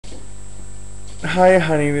Hi,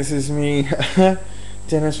 honey. This is me,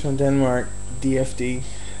 Dennis from Denmark, DFD.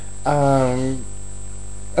 Um,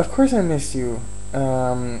 of course I missed you.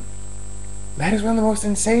 Um, that is one of the most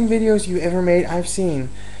insane videos you ever made I've seen,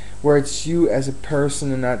 where it's you as a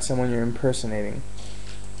person and not someone you're impersonating.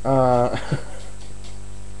 Uh,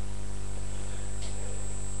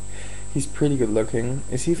 he's pretty good looking.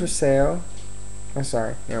 Is he for sale? I'm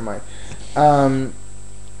sorry. Never mind. Um,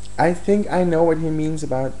 I think I know what he means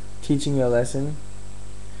about teaching you a lesson.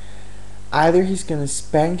 Either he's gonna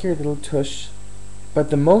spank your little tush, but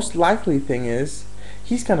the most likely thing is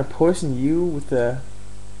he's gonna poison you with the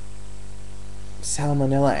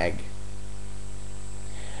salmonella egg.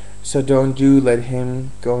 So don't you let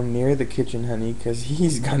him go near the kitchen, honey, because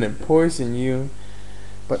he's gonna poison you.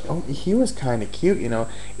 But oh, he was kind of cute, you know.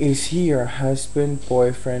 Is he your husband,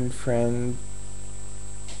 boyfriend, friend,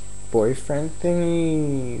 boyfriend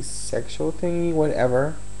thingy, sexual thingy,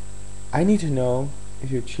 whatever? I need to know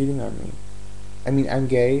if you're cheating on me. I mean, I'm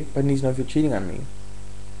gay, but I need to know if you're cheating on me.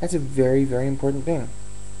 That's a very, very important thing.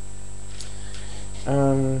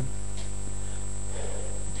 Um,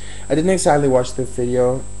 I didn't exactly watch the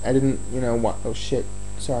video. I didn't, oh shit,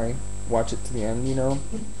 sorry, watch it to the end,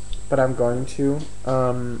 but I'm going to.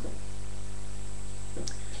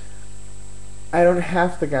 I don't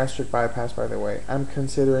have the gastric bypass, by the way. I'm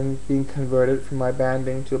considering being converted from my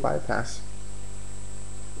banding to a bypass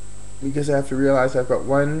because I have to realize I've got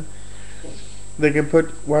one. They can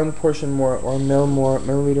put one portion more or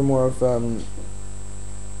milliliter more of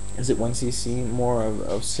is it 1 cc more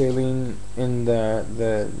of saline in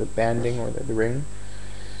the banding or the ring,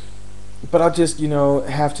 but I'll just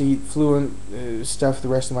have to eat fluent stuff the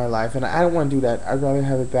rest of my life, and I don't want to do that. I'd rather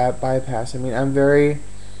have a bad bypass. I mean, I'm very,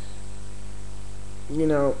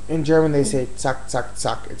 in German they say zack zack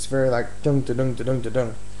zack. It's very like dung da dung da dung da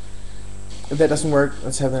dung. If that doesn't work,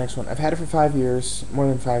 let's have the next one. I've had it for 5 years, more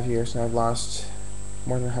than 5 years, and I've lost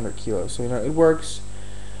more than 100 kilos. So it works.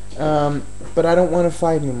 But I don't want to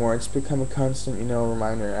fight anymore. It's become a constant,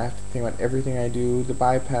 reminder. I have to think about everything I do. The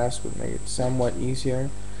bypass would make it somewhat easier.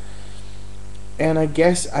 And I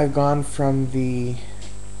guess I've gone from the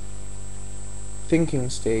thinking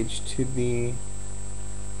stage to the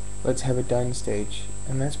let's have it done stage.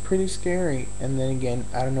 And that's pretty scary. And then again,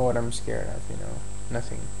 I don't know what I'm scared of,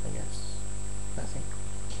 Nothing, I guess. Nothing.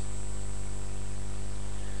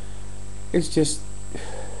 It's just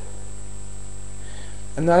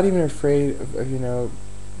I'm not even afraid of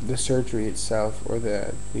the surgery itself or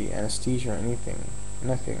the anesthesia or anything.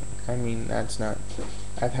 Nothing. I mean, that's not.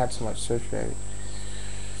 I've had so much surgery.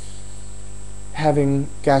 Having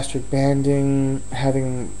gastric banding,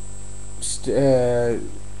 having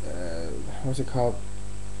what's it called?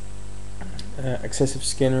 Excessive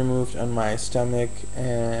skin removed on my stomach.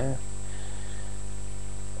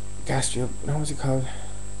 What's it called?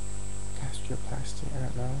 Gastroplasty. I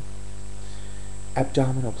don't know.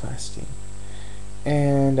 Abdominoplasty.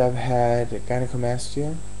 And I've had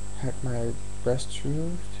gynecomastia, had my breasts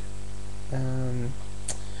removed. Um,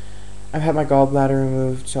 I've had my gallbladder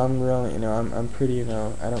removed, so I'm really, I'm pretty,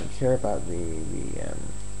 I don't care about the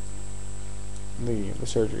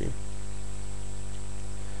surgery.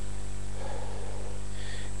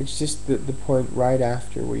 It's just the point right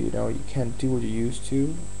after where you can't do what you used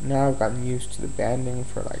to. Now I've gotten used to the banding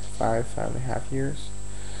for like 5.5 years.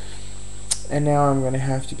 And now I'm going to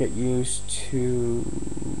have to get used to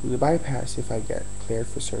the bypass if I get cleared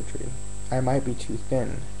for surgery. I might be too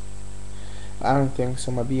thin. I don't think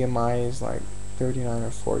so. My BMI is like 39 or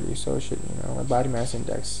 40, so it should, my body mass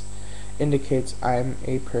index indicates I'm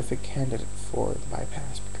a perfect candidate for the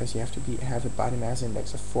bypass because you have to have a body mass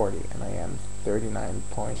index of 40, and I am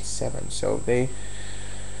 39.7. So if they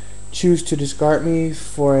choose to discard me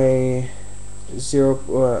for a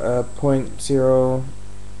 0.0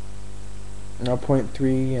 no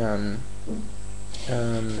 0.3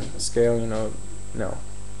 scale, no.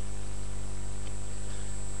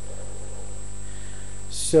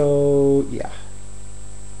 So yeah,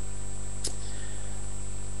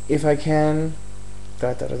 if I can,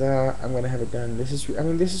 I'm gonna have it done. This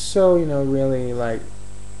is so really like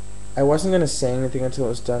I wasn't gonna say anything until it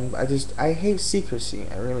was done. But I hate secrecy.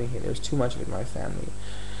 I really hate. There's too much of it in my family.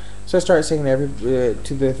 So I started saying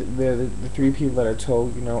to the three people that I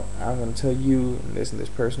told, I'm gonna tell you and this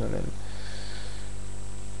person, and then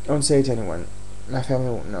I won't say it to anyone. My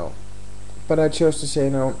family won't know. But I chose to say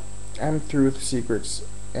no. I'm through with the secrets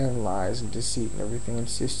and lies and deceit and everything.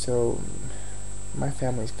 It's just so my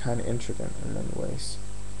family's kind of intricate in many ways.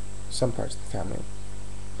 Some parts of the family,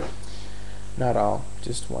 not all,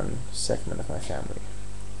 just one segment of my family,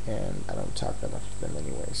 and I don't talk that much to them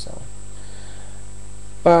anyway. So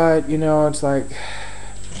But you know, it's like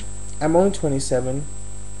I'm only 27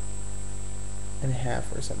 and a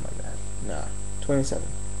half or something like that. Nah, 27.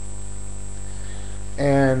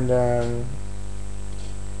 And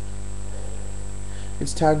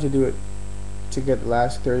it's time to do it, to get the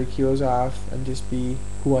last 30 kilos off and just be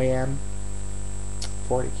who I am.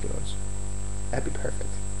 40 kilos. That'd be perfect.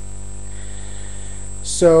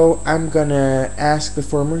 So I'm gonna ask the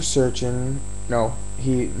former surgeon, no,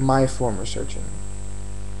 my former surgeon,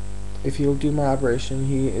 if he'll do my operation.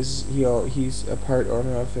 He's a part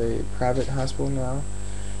owner of a private hospital now,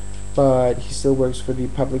 but he still works for the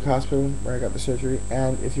public hospital where I got the surgery.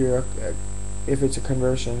 And if it's a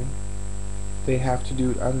conversion, they have to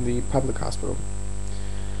do it on the public hospital.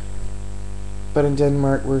 But in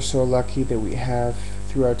Denmark, we're so lucky that we have,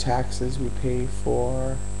 through our taxes, we pay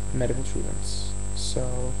for medical treatments.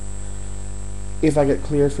 So if I get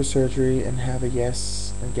cleared for surgery and have a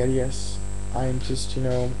yes and get a yes, I'm just,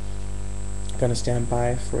 gonna stand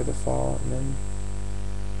by for the fall and then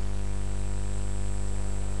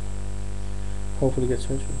hopefully get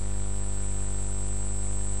surgery.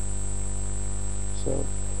 So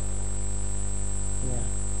yeah,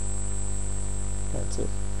 that's it.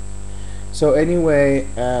 So anyway,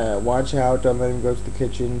 watch out. Don't let him go to the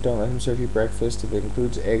kitchen. Don't let him serve you breakfast if it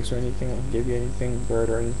includes eggs or anything. Or give you anything,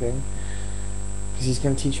 bird or anything, because he's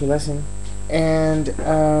gonna teach you a lesson. And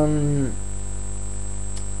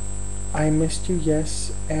I missed you,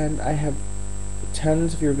 yes, and I have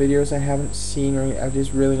tons of your videos I haven't seen, or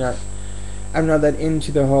I'm not that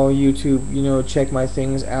into the whole YouTube, check my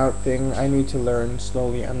things out thing. I need to learn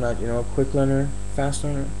slowly. I'm not, a quick learner, fast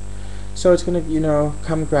learner. So it's gonna,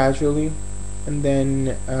 come gradually, and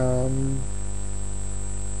then,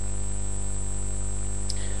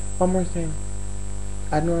 one more thing.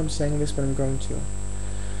 I don't know I'm saying this, but I'm going to.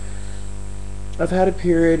 I've had a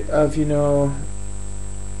period of,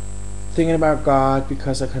 thinking about God,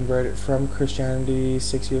 because I converted from Christianity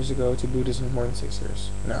 6 years ago to Buddhism more than 6 years.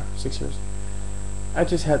 No, 6 years. I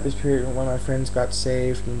just had this period when one of my friends got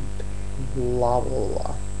saved and blah blah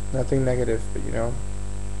blah. Nothing negative, but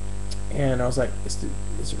And I was like, is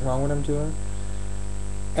it wrong what I'm doing?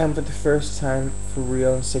 And for the first time, for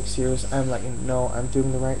real, in 6 years, I'm like, no, I'm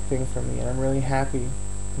doing the right thing for me, and I'm really happy.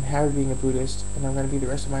 I'm happy being a Buddhist, and I'm going to be the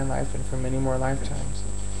rest of my life and for many more lifetimes.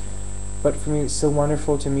 But for me, it's so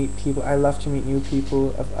wonderful to meet people. I love to meet new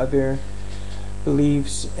people of other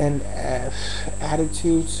beliefs and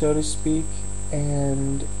attitudes, so to speak.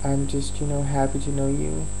 And I'm just, happy to know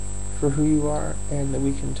you for who you are, and that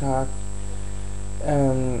we can talk,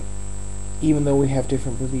 even though we have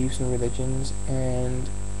different beliefs and religions. And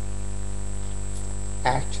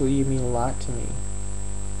actually, you mean a lot to me.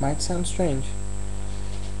 Might sound strange,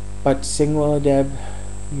 but Singwell Deb,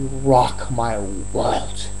 you rock my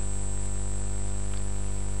world.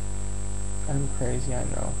 I'm crazy, I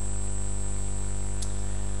know.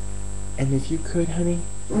 And if you could, honey,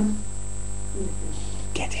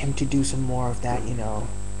 get him to do some more of that,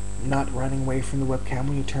 not running away from the webcam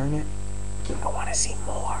when you turn it. I want to see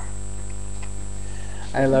more.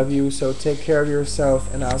 I love you, so take care of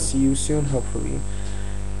yourself, and I'll see you soon, hopefully.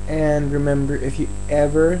 And remember, if you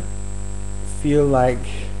ever feel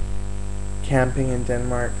like camping in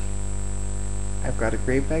Denmark, I've got a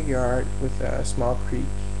great backyard with a small creek,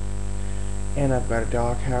 and I've got a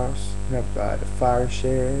doghouse, and I've got a fire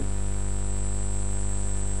shed,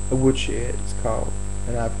 a wood shed it's called,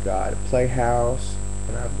 and I've got a playhouse,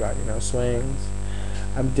 and I've got, swings.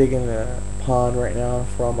 I'm digging a pond right now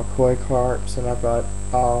for all my koi carps, and I've got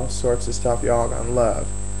all sorts of stuff y'all gonna love.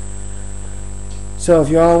 So if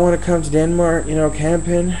y'all want to come to Denmark,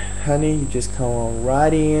 camping, honey, you just come on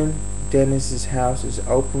right in. Dennis's house is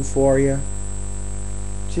open for you.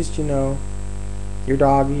 Just, your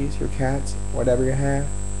doggies, your cats, whatever you have,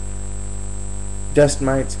 dust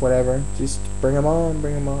mites, whatever, just bring them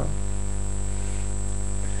on.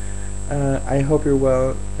 I hope you're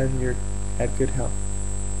well and you're at good health,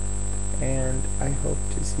 and I hope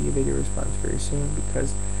to see a video response very soon,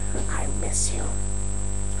 because I miss you.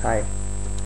 Hi.